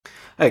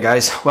Hey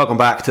guys, welcome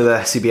back to the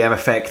CBM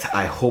Effect.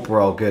 I hope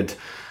we're all good.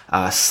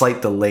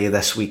 Slight delay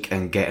this week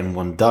in getting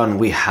one done.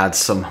 We had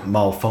some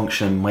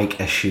malfunction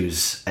mic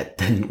issues. It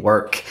didn't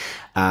work.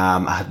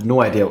 I had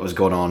no idea what was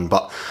going on,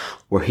 but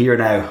we're here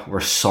now. We're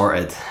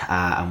sorted,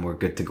 and we're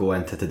good to go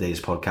into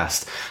today's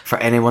podcast. For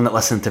anyone that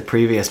listened to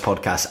previous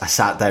podcasts, I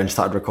sat down,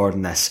 started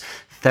recording this.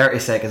 30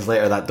 seconds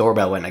later, that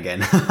doorbell went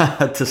again. I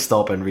had to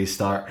stop and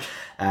restart.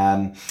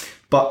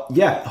 But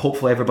yeah,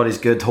 hopefully everybody's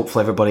good.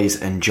 Hopefully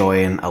everybody's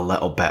enjoying a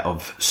little bit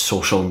of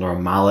social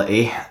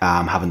normality,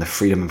 having the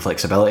freedom and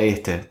flexibility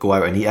to go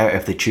out and eat out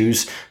if they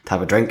choose, to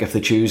have a drink if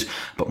they choose,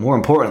 but more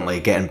importantly,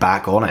 getting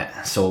back on it.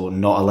 So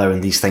not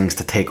allowing these things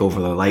to take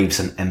over their lives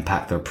and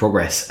impact their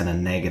progress in a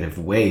negative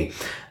way.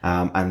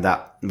 And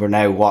that we're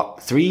now,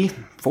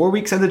 3-4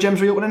 weeks into the gym's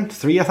reopening?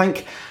 3, I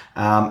think.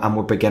 And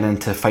we're beginning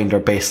to find our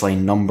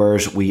baseline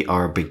numbers. We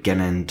are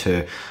beginning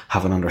to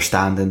have an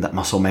understanding that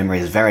muscle memory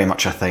is very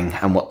much a thing,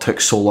 and what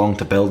took so long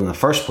to build in the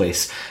first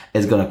place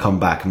is going to come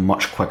back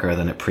much quicker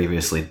than it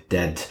previously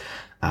did.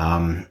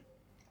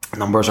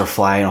 Numbers are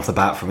flying off the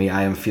bat for me.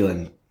 I am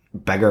feeling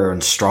bigger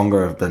and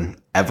stronger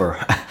than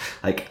ever.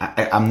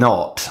 I'm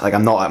not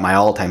at my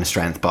all-time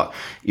strength, but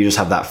you just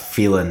have that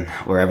feeling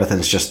where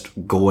everything's just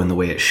going the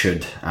way it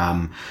should.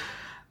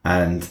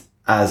 And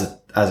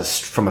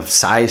from a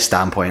size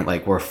standpoint,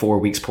 like we're 4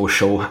 weeks post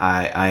show,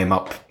 I am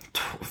up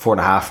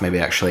 4.5 maybe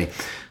actually.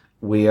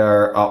 We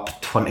are up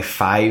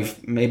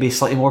 25, maybe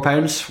slightly more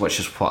pounds,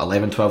 which is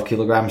 11-12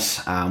 kilograms,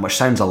 which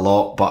sounds a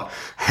lot, but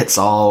it's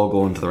all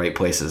going to the right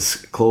places.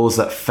 Clothes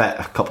that fit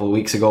a couple of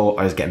weeks ago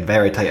are getting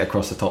very tight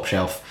across the top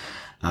shelf.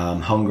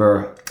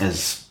 Hunger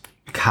is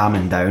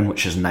calming down,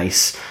 which is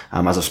nice.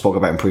 As I've spoke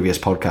about in previous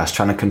podcasts,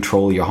 trying to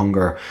control your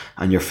hunger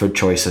and your food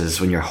choices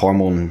when your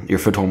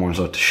food hormones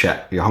are to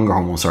shit, your hunger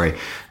hormone,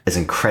 is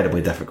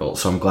incredibly difficult.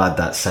 So I'm glad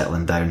that's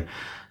settling down.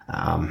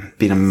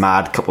 Been a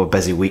mad couple of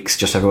busy weeks,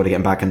 just everybody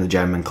getting back in the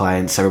gym and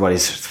clients,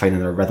 everybody's finding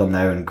their rhythm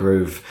now and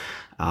groove.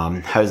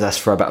 How's this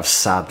for a bit of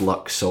sad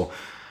luck? So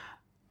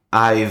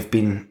I've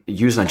been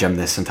using a gym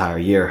this entire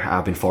year.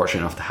 I've been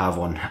fortunate enough to have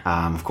one.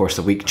 Of course,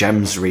 the week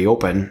gyms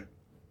reopen,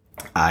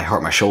 I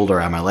hurt my shoulder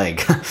and my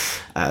leg.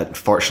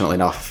 Unfortunately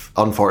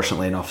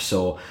enough,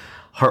 so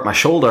hurt my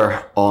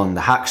shoulder on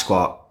the hack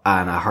squat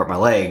and I hurt my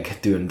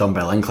leg doing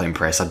dumbbell incline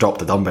press. I dropped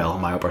the dumbbell on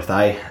my upper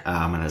thigh,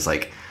 and it's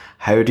like,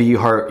 how do you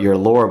hurt your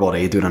lower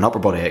body doing an upper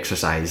body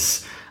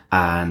exercise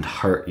and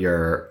hurt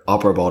your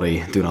upper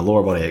body doing a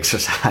lower body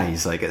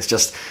exercise? Like it's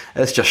just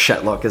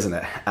shit luck, isn't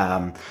it?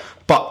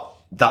 But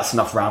that's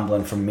enough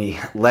rambling from me.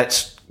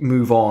 Let's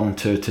move on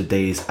to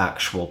today's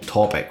actual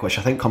topic, which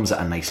I think comes at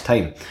a nice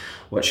time,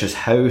 which is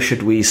how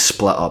should we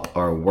split up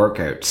our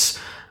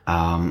workouts?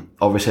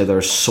 Obviously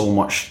there's so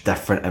much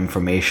different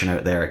information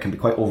out there. It can be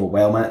quite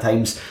overwhelming at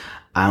times.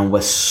 And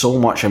with so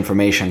much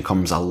information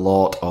comes a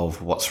lot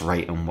of what's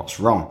right and what's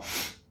wrong.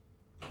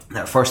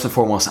 Now, first and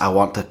foremost, I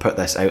want to put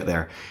this out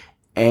there.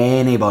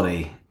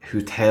 Anybody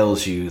who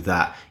tells you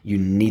that you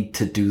need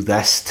to do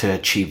this to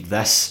achieve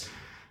this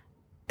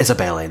is a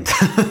bell end.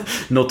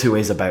 No two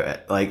ways about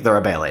it. Like, they're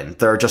a bell end.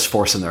 They're just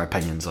forcing their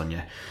opinions on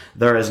you.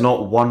 There is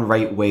not one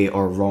right way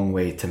or wrong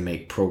way to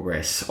make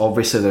progress.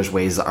 Obviously, there's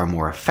ways that are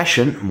more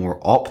efficient, more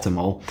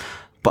optimal,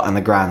 but in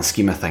the grand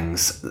scheme of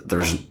things,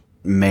 there's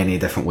many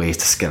different ways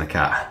to skin a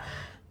cat.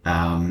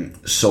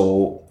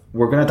 So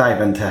we're going to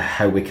dive into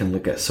how we can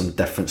look at some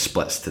different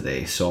splits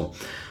today. So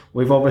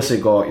we've obviously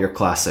got your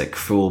classic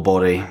full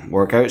body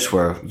workouts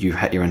where you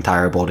hit your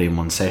entire body in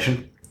one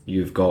session.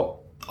 You've got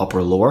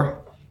upper lower.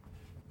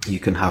 You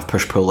can have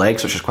push-pull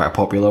legs, which is quite a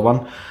popular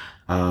one.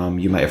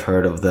 You might have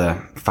heard of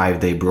the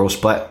 5-day bro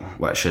split,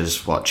 which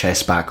is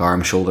chest, back,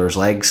 arm, shoulders,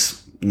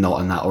 legs, not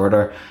in that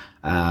order.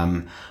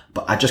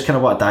 But I just kind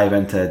of want to dive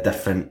into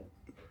different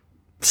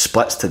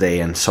splits today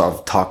and sort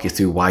of talk you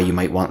through why you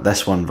might want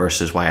this one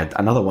versus why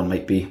another one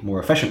might be more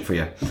efficient for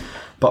you.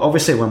 But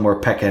obviously when we're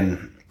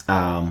picking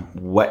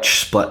which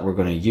split we're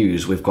going to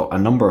use, we've got a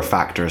number of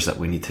factors that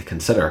we need to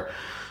consider.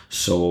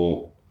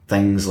 So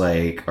things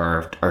like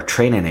our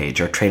training age,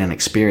 our training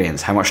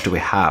experience, how much do we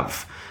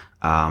have?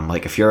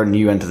 Like if you're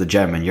new into the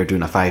gym and you're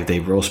doing a 5-day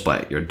bro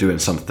split, you're doing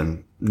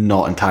something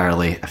not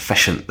entirely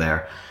efficient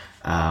there.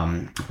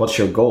 What's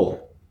your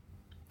goal?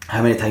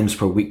 How many times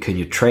per week can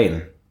you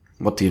train?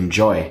 What do you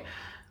enjoy?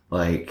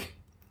 Like,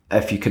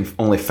 if you can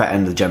only fit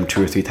in the gym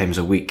 2 or 3 times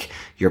a week,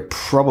 you're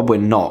probably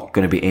not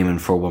going to be aiming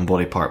for one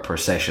body part per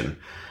session.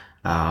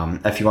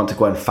 If you want to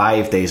go in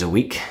 5 days a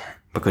week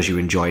because you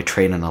enjoy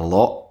training a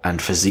lot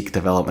and physique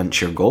development's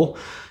your goal,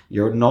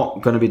 you're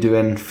not going to be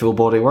doing full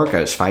body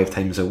workouts 5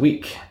 times a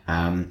week.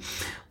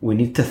 We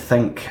need to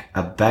think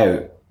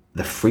about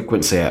the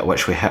frequency at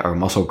which we hit our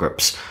muscle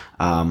groups.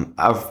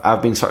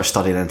 I've been sort of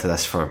studying into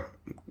this for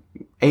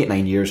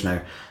 8-9 years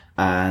now.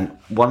 And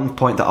one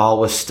point that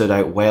always stood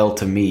out well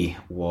to me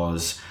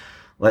was,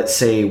 let's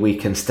say we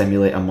can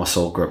stimulate a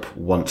muscle group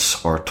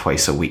once or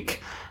twice a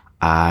week.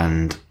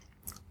 And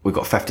we've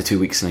got 52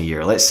 weeks in a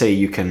year. Let's say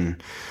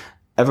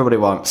everybody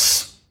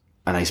wants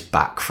a nice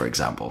back, for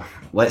example.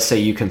 Let's say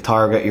you can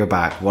target your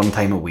back 1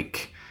 time a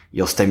week.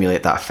 you'll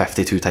stimulate that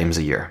 52 times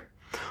a year.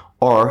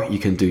 Or you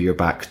can do your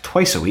back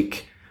twice a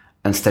week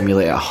and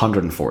stimulate it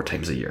 104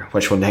 times a year.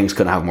 Which one do you think is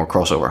going to have more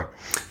crossover,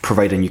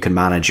 providing you can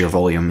manage your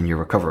volume and your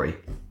recovery?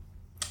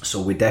 So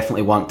we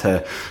definitely want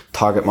to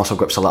target muscle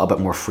groups a little bit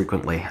more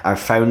frequently. I've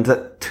found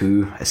that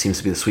 2, it seems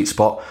to be the sweet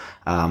spot.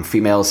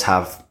 Females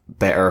have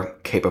better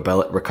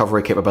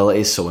recovery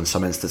capabilities. So in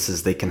some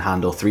instances, they can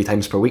handle 3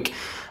 times per week,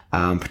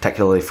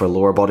 particularly for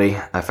lower body.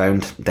 I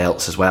found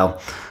delts as well.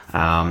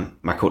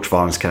 My coach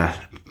Vaughn's kind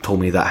of told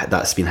me that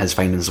that's been his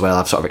findings as well.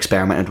 I've sort of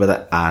experimented with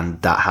it,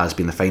 and that has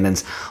been the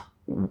findings.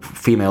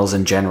 Females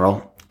in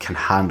general can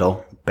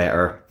handle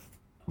better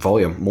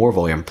volume, more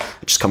volume.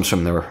 It just comes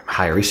from their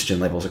higher estrogen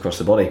levels across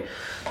the body.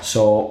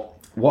 So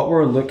what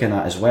we're looking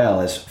at as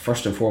well is,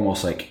 first and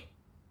foremost, like,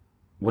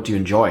 what do you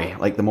enjoy?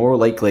 Like, the more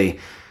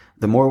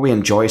we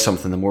enjoy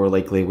something, the more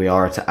likely we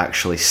are to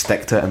actually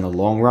stick to it in the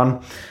long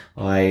run.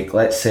 Like,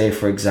 let's say,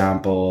 for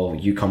example,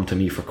 you come to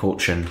me for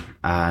coaching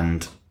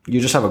and you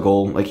just have a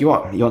goal. Like, you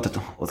want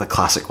to, well, the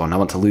classic one, I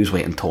want to lose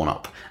weight and tone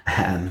up.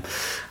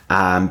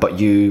 But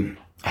you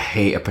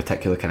hate a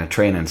particular kind of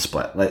training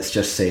split. Let's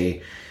just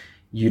say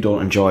you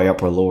don't enjoy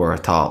upper lower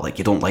at all. Like,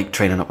 you don't like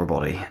training upper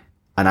body.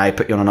 And I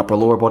put you on an upper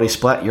lower body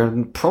split,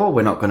 you're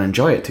probably not going to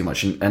enjoy it too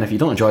much. And if you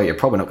don't enjoy it, you're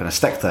probably not going to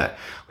stick to it.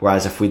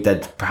 Whereas if we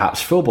did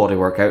perhaps full body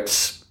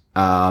workouts,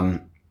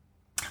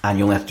 and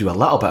you only have to do a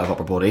little bit of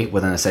upper body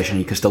within a session,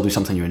 you can still do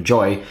something you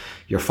enjoy,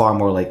 you're far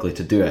more likely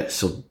to do it.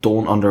 So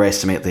don't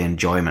underestimate the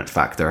enjoyment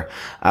factor.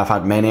 I've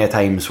had many a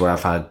times where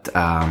I've had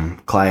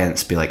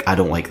clients be like, I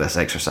don't like this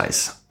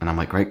exercise. And I'm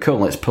like, right, cool,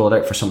 let's pull it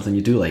out for something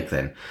you do like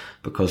then.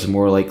 Because the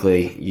more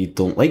likely you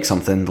don't like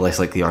something, the less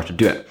likely you are to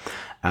do it.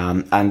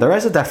 And there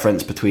is a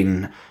difference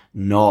between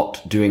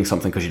not doing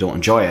something because you don't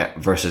enjoy it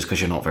versus because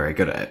you're not very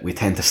good at it. We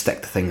tend to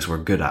stick to things we're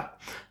good at.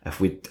 If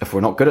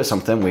we're not good at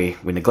something, we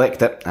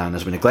neglect it. And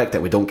as we neglect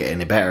it, we don't get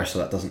any better. So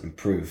that doesn't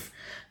improve.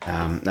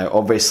 Now,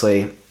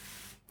 obviously,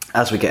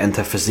 as we get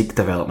into physique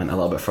development a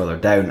little bit further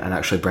down and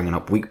actually bringing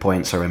up weak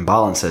points or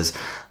imbalances,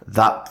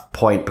 that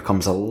point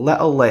becomes a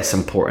little less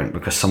important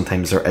because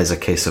sometimes there is a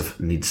case of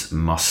needs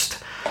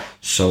must.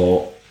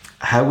 So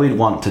how we'd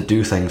want to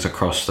do things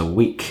across the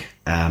week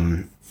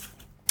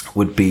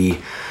would be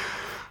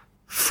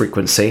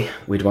frequency.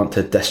 We'd want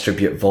to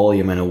distribute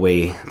volume in a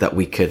way that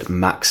we could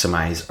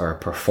maximize our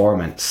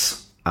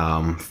performance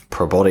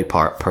per body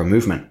part, per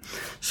movement.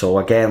 So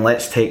again,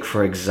 let's take,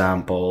 for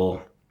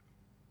example,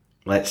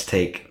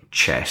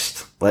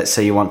 chest. Let's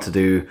say you want to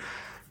do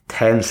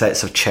 10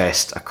 sets of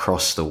chest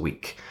across the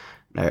week.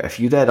 Now, if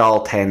you did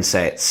all 10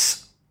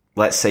 sets,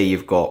 let's say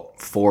you've got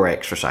 4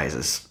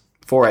 exercises,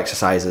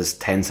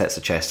 10 sets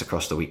of chest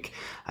across the week,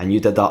 and you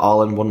did that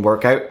all in one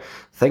workout,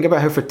 think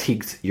about how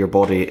fatigued your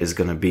body is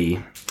going to be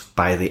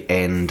by the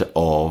end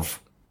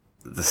of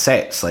the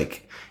sets.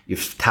 Like,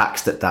 you've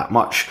taxed it that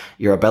much.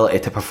 Your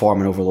ability to perform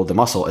and overload the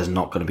muscle is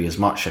not going to be as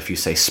much. If you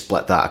say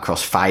split that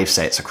across 5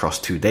 sets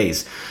across 2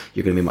 days,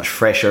 you're going to be much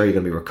fresher, you're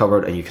going to be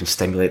recovered, and you can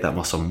stimulate that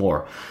muscle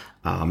more.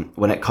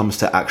 When it comes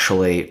to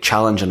actually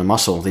challenging a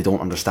muscle, they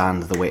don't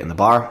understand the weight in the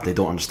bar. They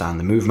don't understand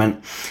the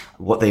movement.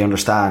 What they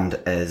understand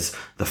is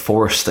the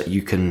force that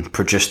you can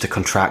produce to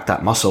contract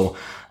that muscle,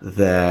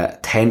 the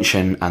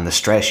tension and the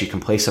stress you can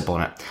place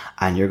upon it.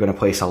 And you're going to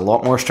place a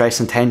lot more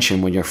stress and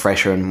tension when you're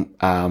fresher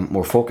and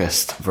more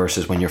focused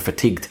versus when you're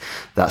fatigued.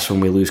 That's when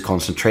we lose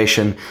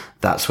concentration.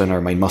 That's when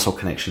our mind-muscle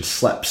connection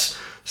slips.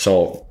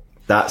 So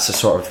that's the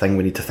sort of thing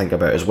we need to think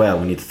about as well.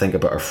 We need to think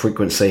about our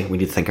frequency. We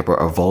need to think about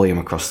our volume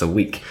across the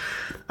week.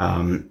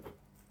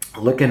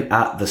 Looking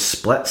at the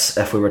splits,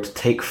 if we were to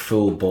take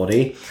full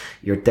body,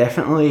 you're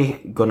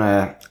definitely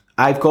gonna...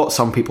 I've got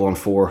some people on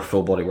 4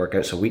 full body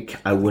workouts a week.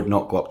 I would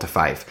not go up to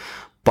 5.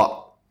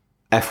 But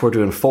if we're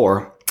doing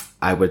 4,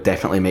 I would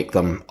definitely make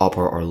them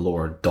upper or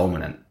lower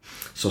dominant.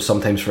 So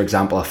sometimes, for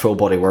example, a full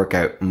body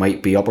workout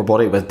might be upper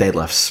body with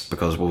deadlifts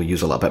because we'll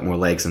use a little bit more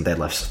legs and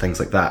deadlifts,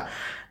 things like that.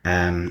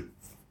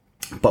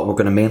 But we're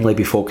going to mainly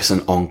be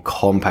focusing on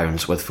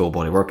compounds with full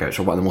body workouts.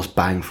 We're wanting the most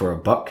bang for a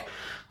buck.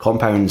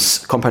 Compound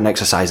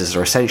exercises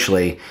are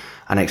essentially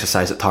an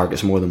exercise that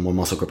targets more than one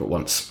muscle group at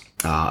once.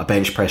 A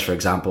bench press, for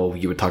example,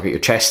 you would target your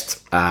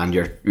chest and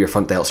your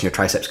front delts and your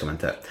triceps come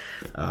into it.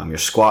 Your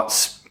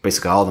squats,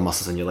 basically all the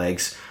muscles in your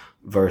legs,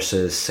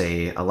 versus,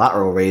 say, a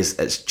lateral raise,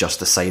 it's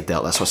just a side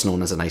delt. That's what's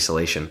known as an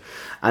isolation.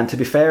 And to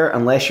be fair,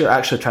 unless you're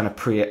actually trying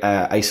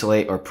to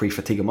isolate or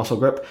pre-fatigue a muscle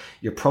group,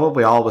 you're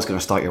probably always going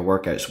to start your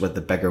workouts with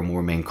the bigger,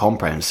 more main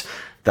compounds.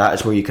 That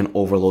is where you can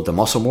overload the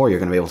muscle more. You're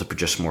going to be able to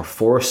produce more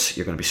force.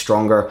 You're going to be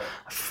stronger,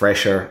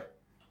 fresher,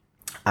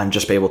 and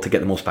just be able to get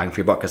the most bang for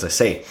your buck, as I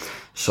say.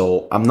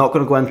 So I'm not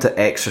going to go into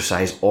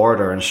exercise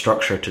order and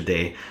structure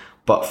today,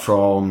 but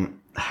from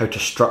how to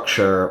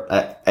structure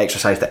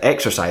exercise to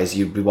exercise,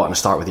 you'd be wanting to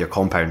start with your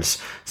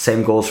compounds.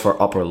 Same goes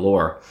for upper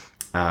lower.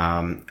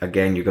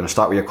 Again, you're going to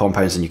start with your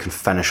compounds and you can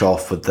finish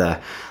off with the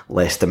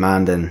less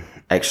demanding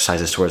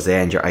exercises towards the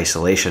end, your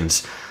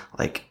isolations.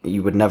 Like,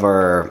 you would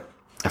never,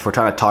 if we're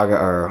trying to target,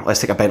 or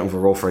let's take a bent over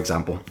row, for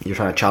example, you're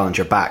trying to challenge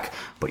your back,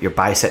 but your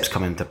biceps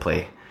come into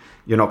play.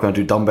 You're not going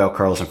to do dumbbell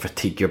curls and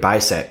fatigue your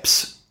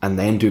biceps and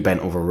then do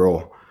bent over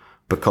row,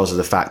 because of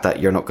the fact that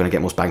you're not going to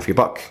get most bang for your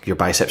buck. Your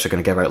biceps are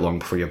going to give out long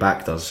before your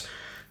back does.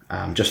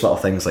 Just little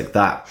things like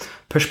that.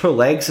 Push-pull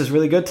legs is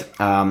really good.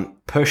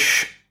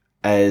 Push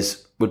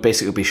would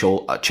basically be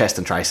chest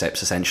and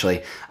triceps,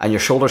 essentially. And your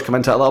shoulders come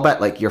into it a little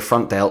bit, like your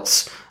front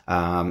delts,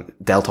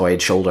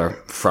 deltoid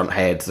shoulder, front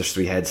head, there's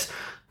 3 heads,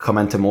 come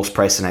into most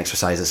pressing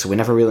exercises. So we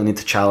never really need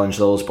to challenge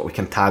those, but we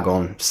can tag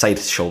on side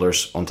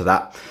shoulders onto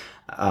that.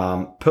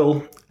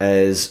 Pull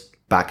is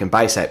back and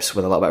biceps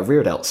with a little bit of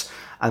rear delts.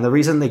 And the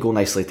reason they go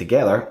nicely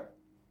together,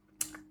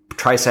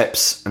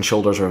 triceps and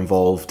shoulders are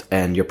involved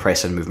in your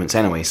pressing movements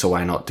anyway, so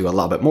why not do a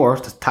little bit more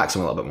to tax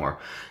them a little bit more?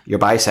 Your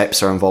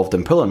biceps are involved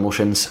in pulling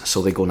motions,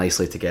 so they go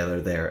nicely together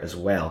there as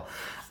well.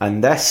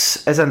 And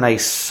this is a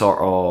nice sort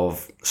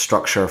of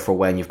structure for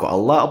when you've got a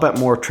little bit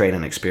more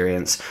training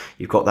experience,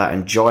 you've got that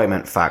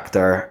enjoyment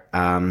factor,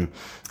 and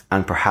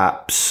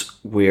perhaps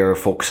we're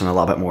focusing a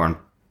little bit more on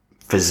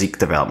physique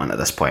development at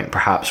this point.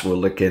 Perhaps we're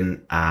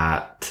looking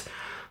at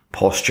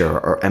posture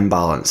or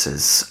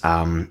imbalances.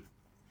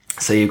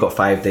 Say you've got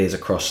 5 days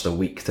across the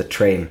week to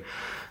train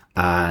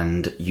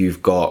and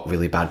you've got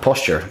really bad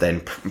posture,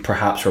 then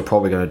perhaps we're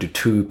probably going to do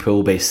 2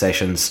 pull-based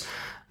sessions,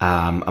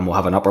 and we'll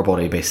have an upper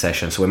body-based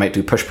session. So we might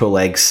do push-pull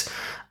legs,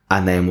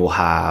 and then we'll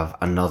have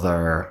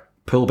another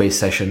pull-based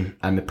session,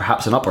 and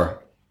perhaps an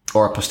upper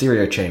or a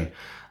posterior chain,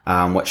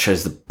 which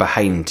is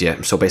behind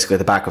you. So basically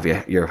the back of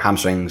you, your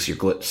hamstrings, your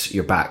glutes,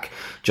 your back,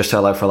 just to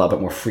allow for a little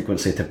bit more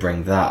frequency to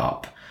bring that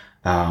up.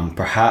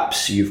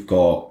 Perhaps you've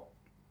got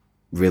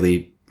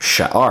really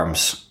shit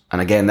arms.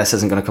 And again, this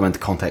isn't going to come into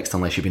context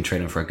unless you've been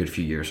training for a good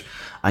few years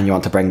and you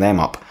want to bring them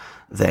up.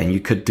 Then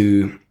you could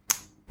do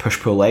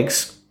push-pull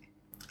legs,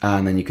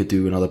 and then you could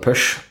do another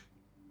push,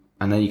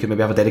 and then you could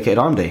maybe have a dedicated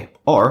arm day.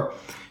 Or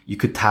you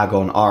could tag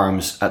on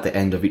arms at the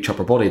end of each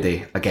upper body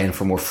day. Again,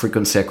 for more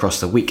frequency across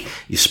the week.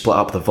 You split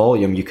up the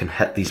volume, you can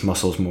hit these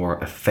muscles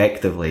more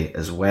effectively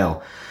as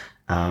well.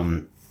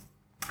 And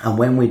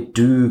when we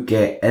do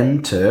get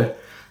into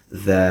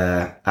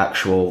the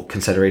actual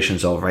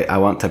considerations of, right, I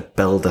want to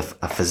build a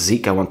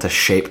physique, I want to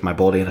shape my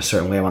body in a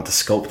certain way, I want to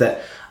sculpt it,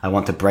 I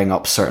want to bring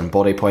up certain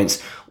body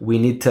points, we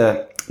need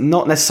to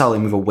not necessarily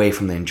move away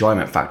from the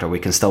enjoyment factor. We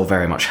can still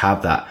very much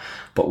have that,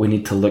 but we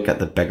need to look at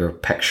the bigger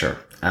picture,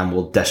 and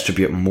we'll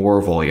distribute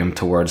more volume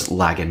towards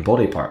lagging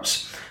body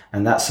parts.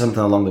 And that's something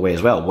along the way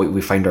as well.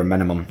 We find our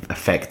minimum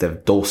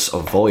effective dose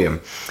of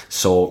volume.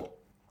 So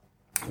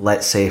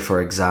let's say,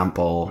 for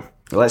example,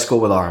 let's go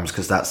with arms,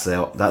 because that's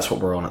what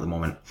we're on at the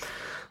moment.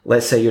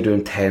 Let's say you're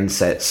doing 10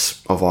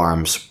 sets of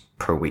arms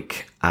per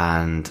week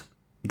and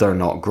they're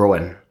not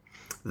growing.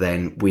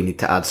 Then we need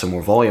to add some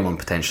more volume on,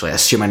 potentially,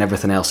 assuming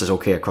everything else is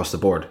okay across the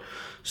board.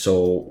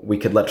 So we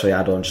could literally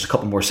add on just a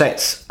couple more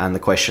sets. And the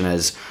question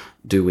is,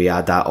 do we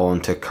add that on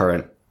to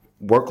current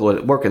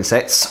working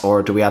sets,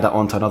 or do we add it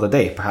on to another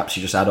day? Perhaps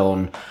you just add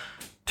on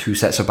 2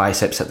 sets of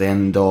biceps at the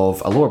end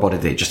of a lower body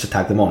day, just to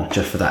tag them on,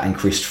 just for that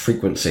increased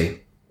frequency.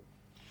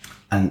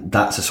 And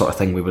that's the sort of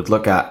thing we would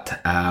look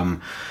at.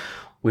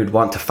 We'd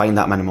want to find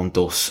that minimum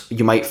dose.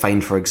 You might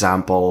find, for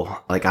example,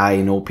 like I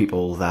know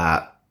people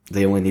that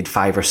they only need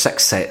 5 or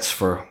 6 sets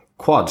for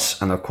quads,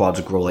 and their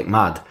quads grow like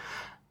mad.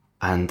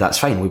 And that's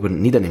fine. We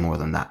wouldn't need any more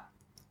than that.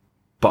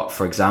 But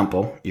for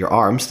example, your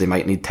arms, they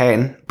might need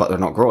 10, but they're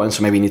not growing.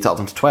 So maybe you need to up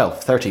them to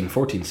 12, 13,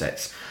 14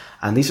 sets.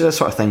 And these are the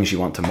sort of things you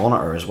want to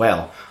monitor as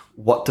well.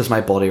 What does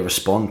my body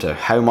respond to?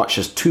 How much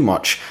is too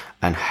much,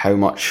 and how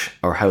much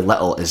or how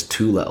little is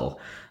too little?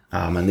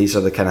 And these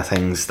are the kind of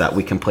things that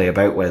we can play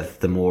about with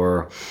the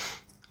more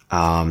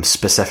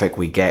specific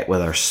we get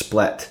with our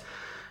split.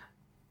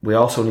 We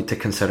also need to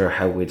consider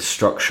how we'd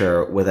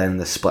structure within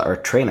the split our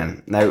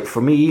training. Now, for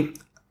me,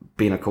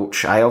 being a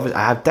coach, I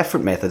have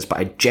different methods, but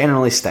I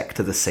generally stick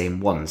to the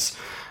same ones,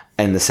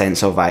 in the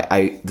sense of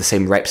the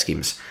same rep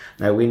schemes.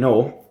 Now, we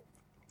know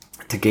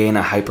to gain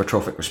a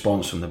hypertrophic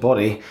response from the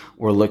body,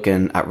 we're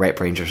looking at rep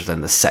ranges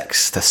within the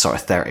 6 to sort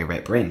of 30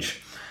 rep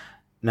range.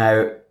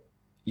 Now,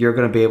 you're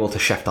going to be able to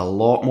shift a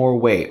lot more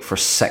weight for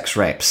 6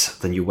 reps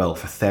than you will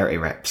for 30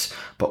 reps.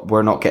 But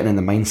we're not getting in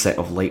the mindset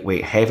of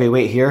lightweight,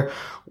 heavyweight here.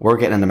 We're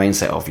getting in the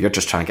mindset of you're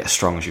just trying to get as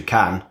strong as you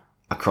can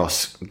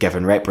across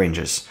given rep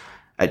ranges.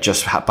 It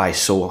just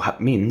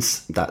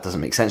means that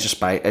doesn't make sense.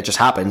 It just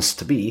happens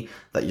to be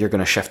that you're going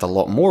to shift a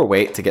lot more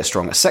weight to get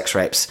strong at 6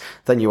 reps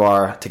than you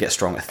are to get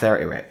strong at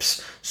 30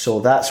 reps. So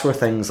that's where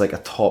things like a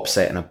top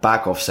set and a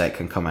back off set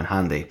can come in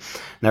handy.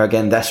 Now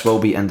again, this will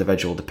be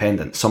individual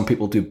dependent. Some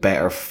people do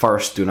better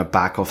first doing a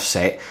back off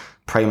set,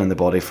 priming the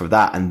body for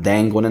that, and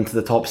then going into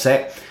the top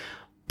set.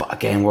 But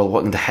again, we're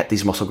wanting to hit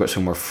these muscle groups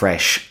when we're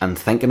fresh, and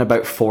thinking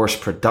about force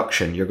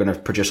production, you're going to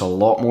produce a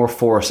lot more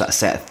force at a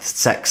set of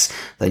 6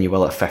 than you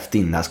will at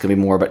 15. That's going to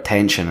be more about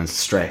tension and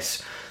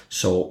stress.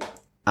 So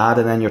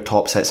adding in your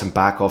top sets and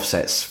back off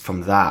sets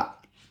from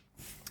that,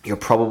 you're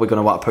probably going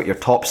to want to put your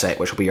top set,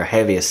 which will be your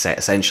heaviest set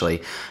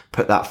essentially,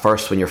 put that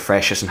first when you're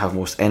freshest and have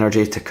most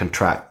energy to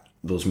contract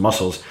those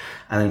muscles,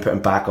 and then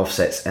putting back off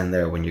sets in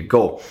there when you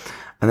go.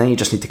 And then you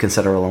just need to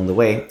consider along the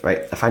way, right,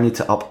 if I need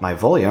to up my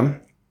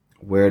volume,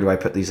 Where do I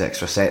put these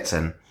extra sets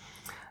in?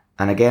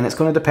 And again, it's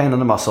going to depend on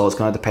the muscle. It's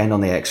going to depend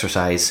on the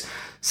exercise.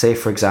 Say,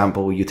 for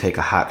example, you take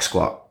a hack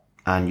squat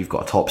and you've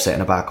got a top set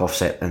and a back off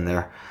set in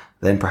there.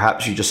 Then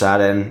perhaps you just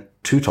add in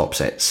 2 top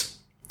sets.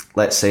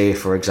 Let's say,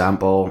 for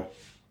example,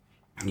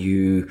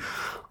 you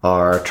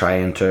are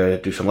trying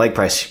to do some leg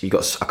press. You've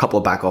got a couple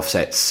of back off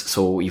sets.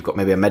 So you've got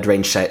maybe a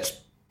mid-range set,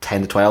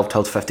 10 to 12,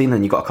 12 to 15,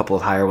 and you've got a couple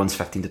of higher ones,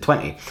 15 to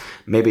 20.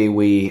 Maybe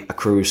we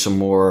accrue some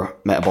more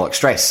metabolic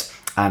stress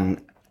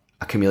and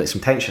accumulate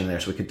some tension there,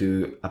 so we could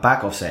do a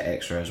back off set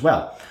extra as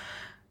well.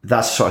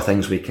 That's the sort of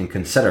things we can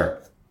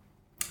consider.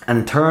 And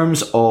in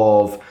terms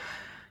of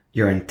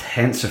your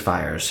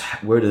intensifiers,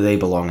 where do they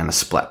belong in a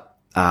split?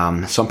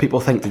 Some people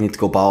think they need to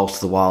go balls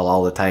to the wall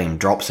all the time.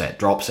 Drop set,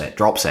 drop set,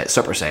 drop set,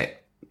 superset,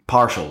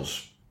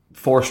 partials,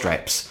 forced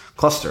reps,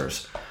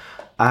 clusters.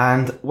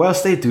 And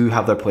whilst they do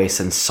have their place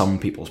in some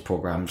people's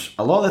programs,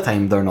 a lot of the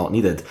time they're not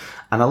needed.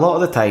 And a lot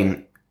of the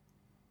time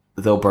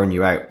they'll burn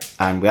you out.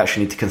 And we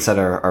actually need to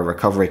consider our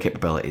recovery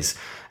capabilities.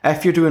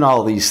 If you're doing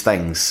all these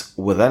things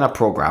within a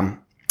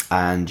program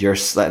and you're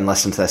sitting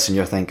listening to this and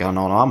you're thinking, oh,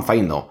 no, I'm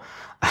fine though.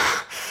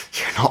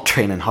 You're not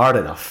training hard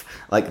enough.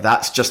 Like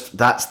that's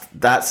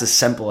as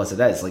simple as it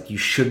is. Like you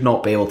should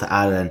not be able to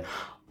add in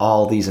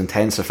all these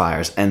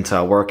intensifiers into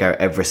a workout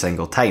every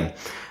single time.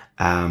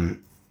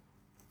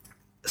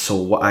 So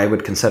what I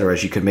would consider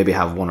is you could maybe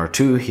have 1 or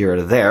 2 here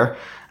or there.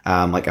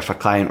 Like if a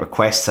client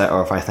requests it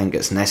or if I think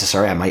it's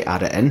necessary, I might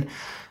add it in.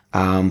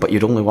 But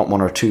you'd only want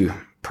 1 or 2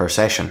 per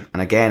session.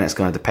 And again, it's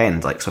going to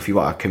depend. Like, so if you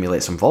want to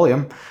accumulate some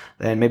volume,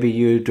 then maybe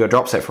you do a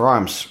drop set for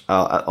arms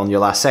on your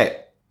last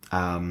set.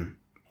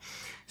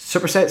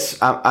 Supersets,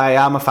 I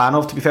am a fan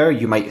of, to be fair.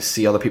 You might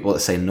see other people that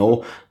say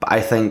no, but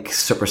I think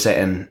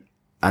supersetting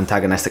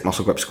antagonistic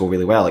muscle groups go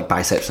really well, like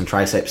biceps and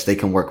triceps. They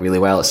can work really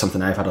well. It's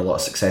something I've had a lot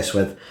of success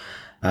with.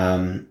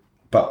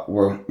 But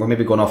we're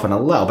maybe going off on a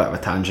little bit of a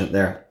tangent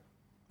there.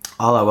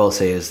 All I will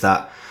say is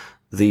that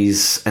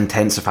these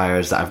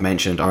intensifiers that I've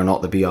mentioned are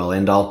not the be all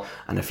end all.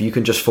 And if you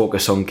can just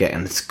focus on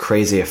getting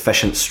crazy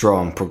efficient,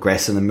 strong,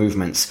 progressing the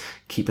movements,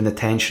 keeping the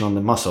tension on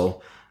the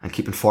muscle and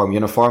keeping form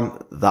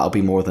uniform, that'll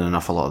be more than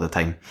enough a lot of the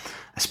time.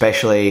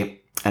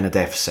 Especially in a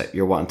deficit,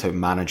 you're wanting to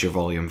manage your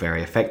volume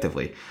very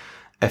effectively.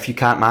 If you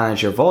can't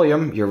manage your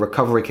volume, your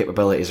recovery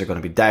capabilities are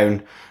going to be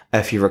down.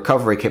 If your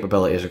recovery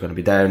capabilities are going to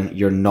be down,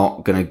 you're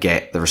not going to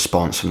get the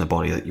response from the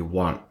body that you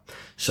want.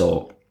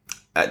 So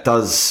it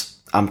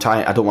does, I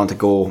don't want to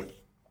go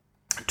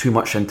too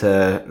much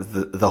into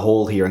the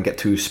whole here and get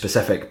too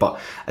specific, but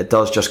it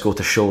does just go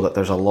to show that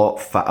there's a lot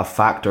of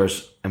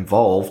factors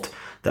involved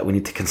that we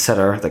need to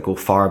consider that go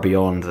far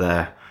beyond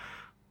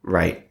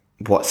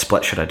what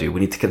split should I do? We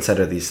need to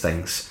consider these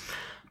things.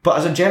 But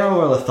as a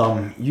general rule of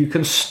thumb, you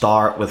can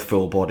start with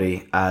full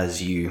body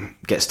as you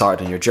get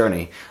started on your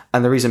journey.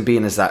 And the reason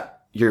being is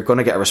that you're going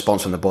to get a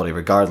response from the body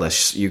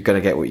regardless. You're going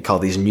to get what you call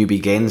these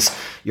newbie gains.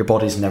 Your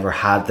body's never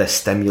had this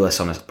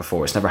stimulus on it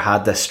before. It's never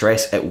had this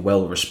stress. It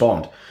will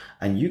respond.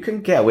 And you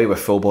can get away with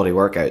full body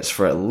workouts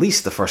for at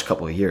least the first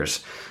couple of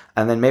years.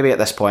 And then maybe at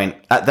this point,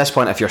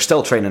 if you're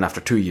still training after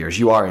 2 years,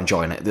 you are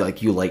enjoying it.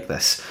 Like, you like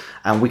this.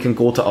 And we can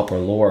go to upper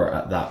lower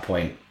at that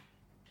point.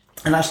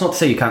 And that's not to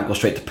say you can't go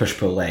straight to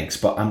push-pull legs,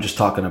 but I'm just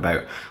talking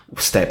about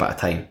step at a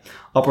time.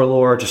 Upper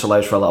lower just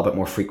allows for a little bit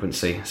more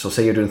frequency. So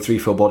say you're doing 3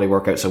 full body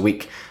workouts a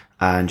week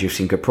and you've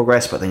seen good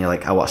progress, but then you're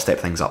like, I want to step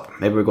things up.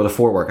 Maybe we go to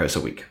 4 workouts a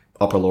week.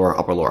 Upper lower,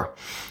 upper lower.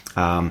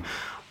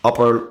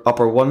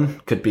 Upper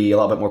 1 could be a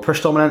little bit more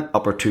push dominant.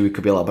 Upper 2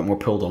 could be a little bit more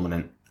pull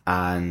dominant.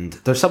 And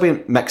there's still be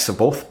a mix of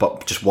both,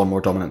 but just one more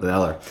dominant than the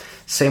other.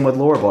 Same with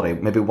lower body.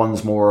 Maybe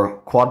one's more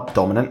quad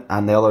dominant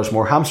and the other's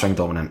more hamstring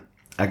dominant.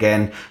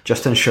 Again,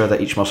 just to ensure that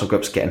each muscle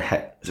group's getting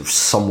hit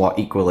somewhat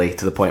equally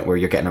to the point where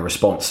you're getting a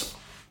response.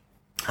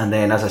 And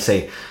then, as I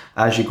say,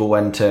 as you go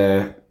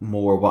into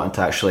more wanting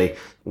to actually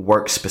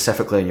work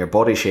specifically on your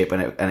body shape,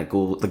 and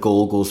the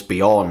goal goes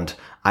beyond,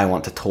 I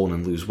want to tone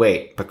and lose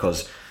weight,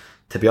 because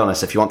to be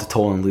honest, if you want to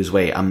tone and lose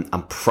weight, I'm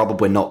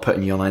probably not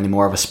putting you on any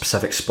more of a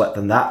specific split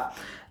than that.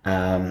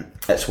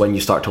 It's when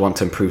you start to want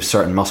to improve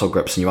certain muscle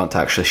groups and you want to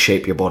actually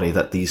shape your body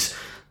that these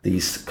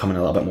come in a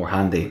little bit more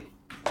handy.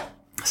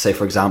 Say,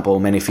 for example,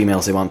 many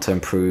females, they want to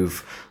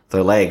improve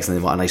their legs and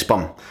they want a nice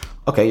bum.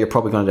 Okay, you're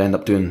probably going to end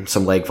up doing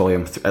some leg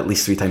volume at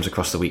least 3 times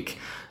across the week.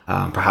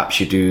 Perhaps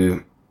you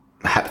do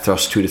hip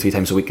thrust 2 to 3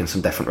 times a week in some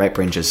different rep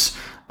ranges.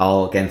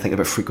 I'll again think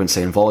about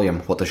frequency and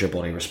volume. What does your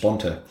body respond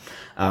to?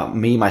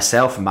 My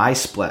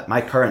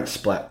current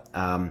split,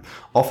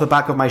 off the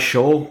back of my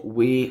show,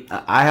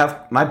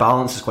 my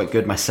balance is quite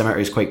good. My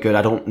symmetry is quite good.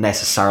 I don't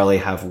necessarily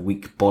have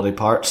weak body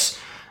parts.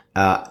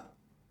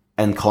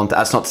 In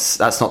context,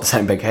 that's not to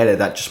sound big-headed.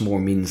 That just more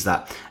means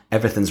that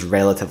everything's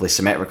relatively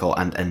symmetrical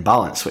and in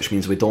balance, which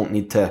means we don't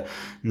need to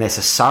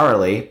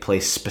necessarily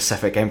place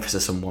specific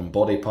emphasis on one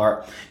body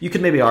part. You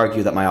could maybe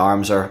argue that my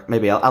arms are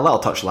maybe a little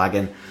touch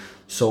lagging.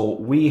 So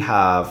we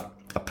have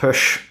a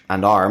push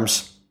and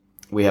arms,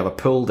 we have a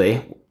pull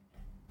day,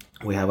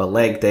 we have a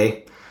leg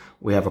day,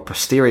 we have a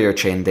posterior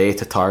chain day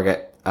to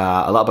target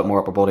a little bit more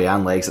upper body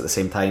and legs at the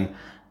same time,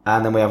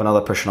 and then we have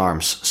another push in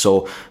arms.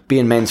 So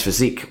being men's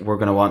physique, we're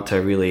going to want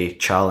to really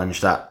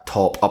challenge that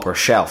top upper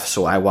shelf.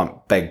 So I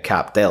want big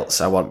cap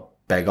delts, I want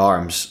big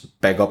arms,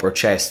 big upper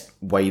chest,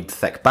 wide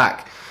thick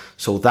back.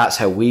 So that's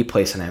how we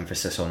place an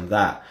emphasis on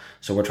that.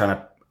 So we're trying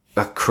to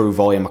accrue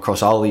volume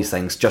across all these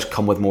things, just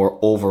come with more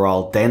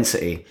overall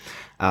density.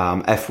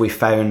 If we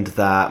found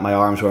that my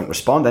arms weren't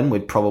responding,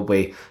 we'd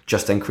probably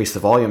just increase the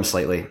volume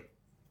slightly.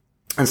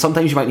 And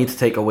sometimes you might need to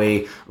take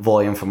away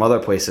volume from other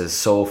places.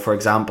 So for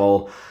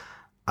example,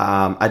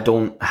 I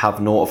don't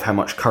have note of how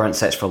much current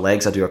sets for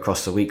legs I do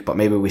across the week, but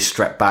maybe we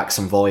strip back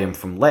some volume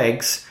from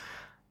legs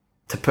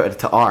to put it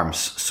to arms,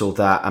 so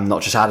that I'm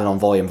not just adding on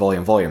volume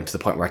to the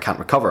point where I can't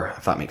recover,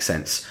 if that makes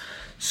sense.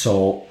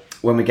 So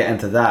when we get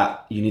into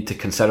that, you need to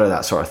consider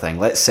that sort of thing.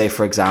 Let's say,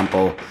 for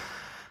example,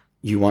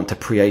 you want to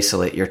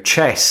pre-isolate your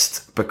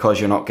chest because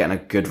you're not getting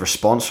a good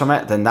response from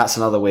it, then that's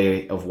another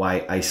way of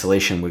why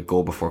isolation would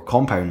go before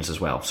compounds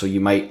as well. So you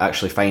might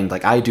actually find,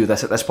 like I do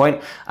this at this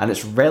point, and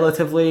it's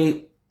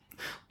relatively...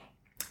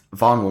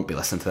 Vaughn won't be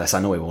listening to this, I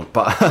know he won't,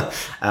 but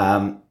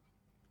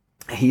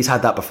he's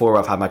had that before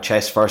where I've had my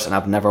chest first, and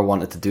I've never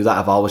wanted to do that.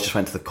 I've always just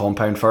went to the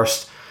compound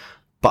first,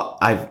 but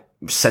I've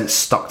since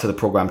stuck to the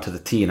program to the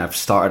T, and I've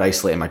started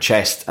isolating my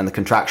chest, and the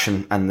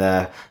contraction and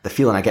the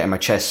feeling I get in my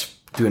chest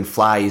doing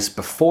flies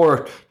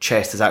before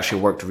chest has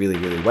actually worked really,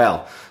 really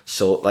well.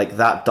 So like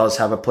that does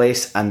have a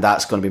place, and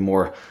that's going to be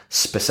more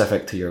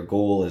specific to your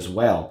goal as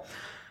well.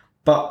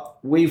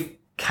 But we've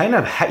kind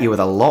of hit you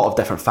with a lot of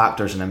different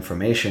factors and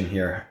information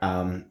here.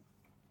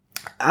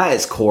 At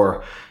its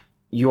core,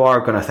 you are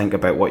going to think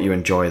about what you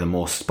enjoy the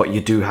most, but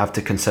you do have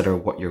to consider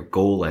what your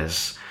goal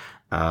is.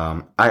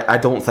 I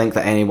don't think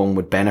that anyone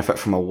would benefit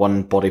from a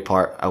one body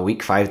part a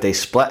week, 5-day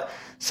split,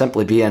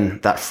 simply being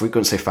that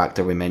frequency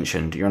factor we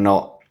mentioned. You're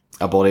not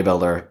a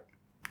bodybuilder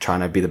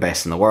trying to be the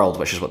best in the world,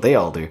 which is what they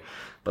all do.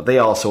 But they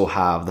also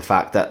have the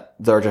fact that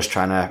they're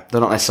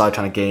not necessarily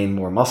trying to gain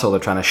more muscle, they're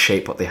trying to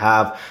shape what they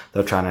have,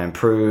 they're trying to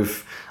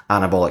improve.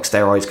 Anabolic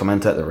steroids come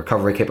into it, the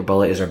recovery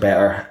capabilities are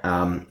better.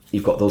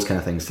 You've got those kind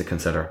of things to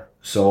consider.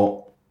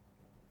 So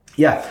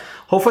yeah,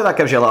 hopefully that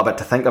gives you a little bit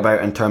to think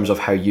about in terms of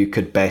how you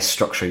could best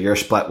structure your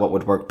split, what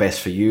would work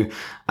best for you.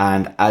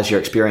 And as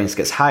your experience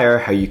gets higher,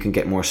 how you can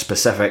get more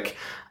specific,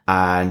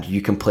 and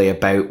you can play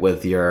about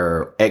with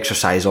your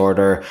exercise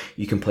order,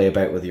 you can play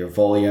about with your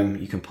volume,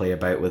 you can play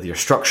about with your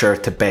structure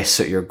to best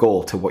suit your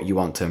goal to what you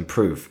want to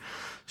improve.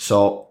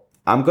 So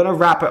I'm going to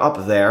wrap it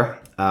up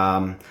there.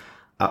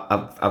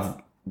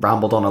 I've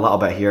rambled on a little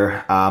bit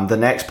here. The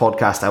next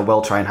podcast I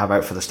will try and have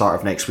out for the start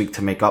of next week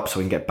to make up so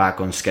we can get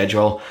back on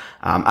schedule.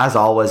 As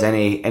always,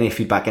 any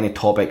feedback, any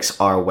topics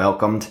are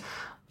welcomed.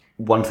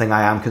 One thing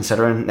I am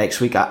considering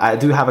next week, I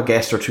do have a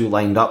guest or two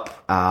lined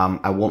up.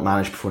 I won't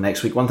manage before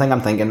next week. One thing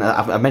I'm thinking,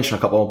 I've mentioned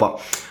a couple, but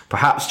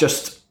perhaps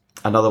just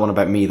another one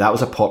about me. That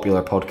was a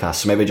popular podcast,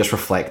 so maybe just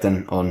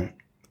reflecting on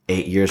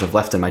 8 years of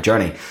lifting, my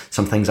journey.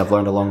 Some things I've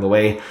learned along the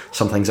way,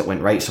 some things that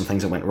went right, some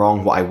things that went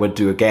wrong, what I would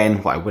do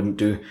again, what I wouldn't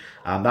do,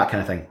 that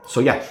kind of thing. So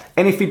yeah,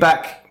 any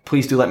feedback,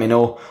 please do let me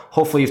know.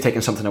 Hopefully you've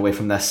taken something away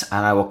from this,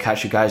 and I will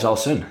catch you guys all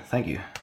soon. Thank you.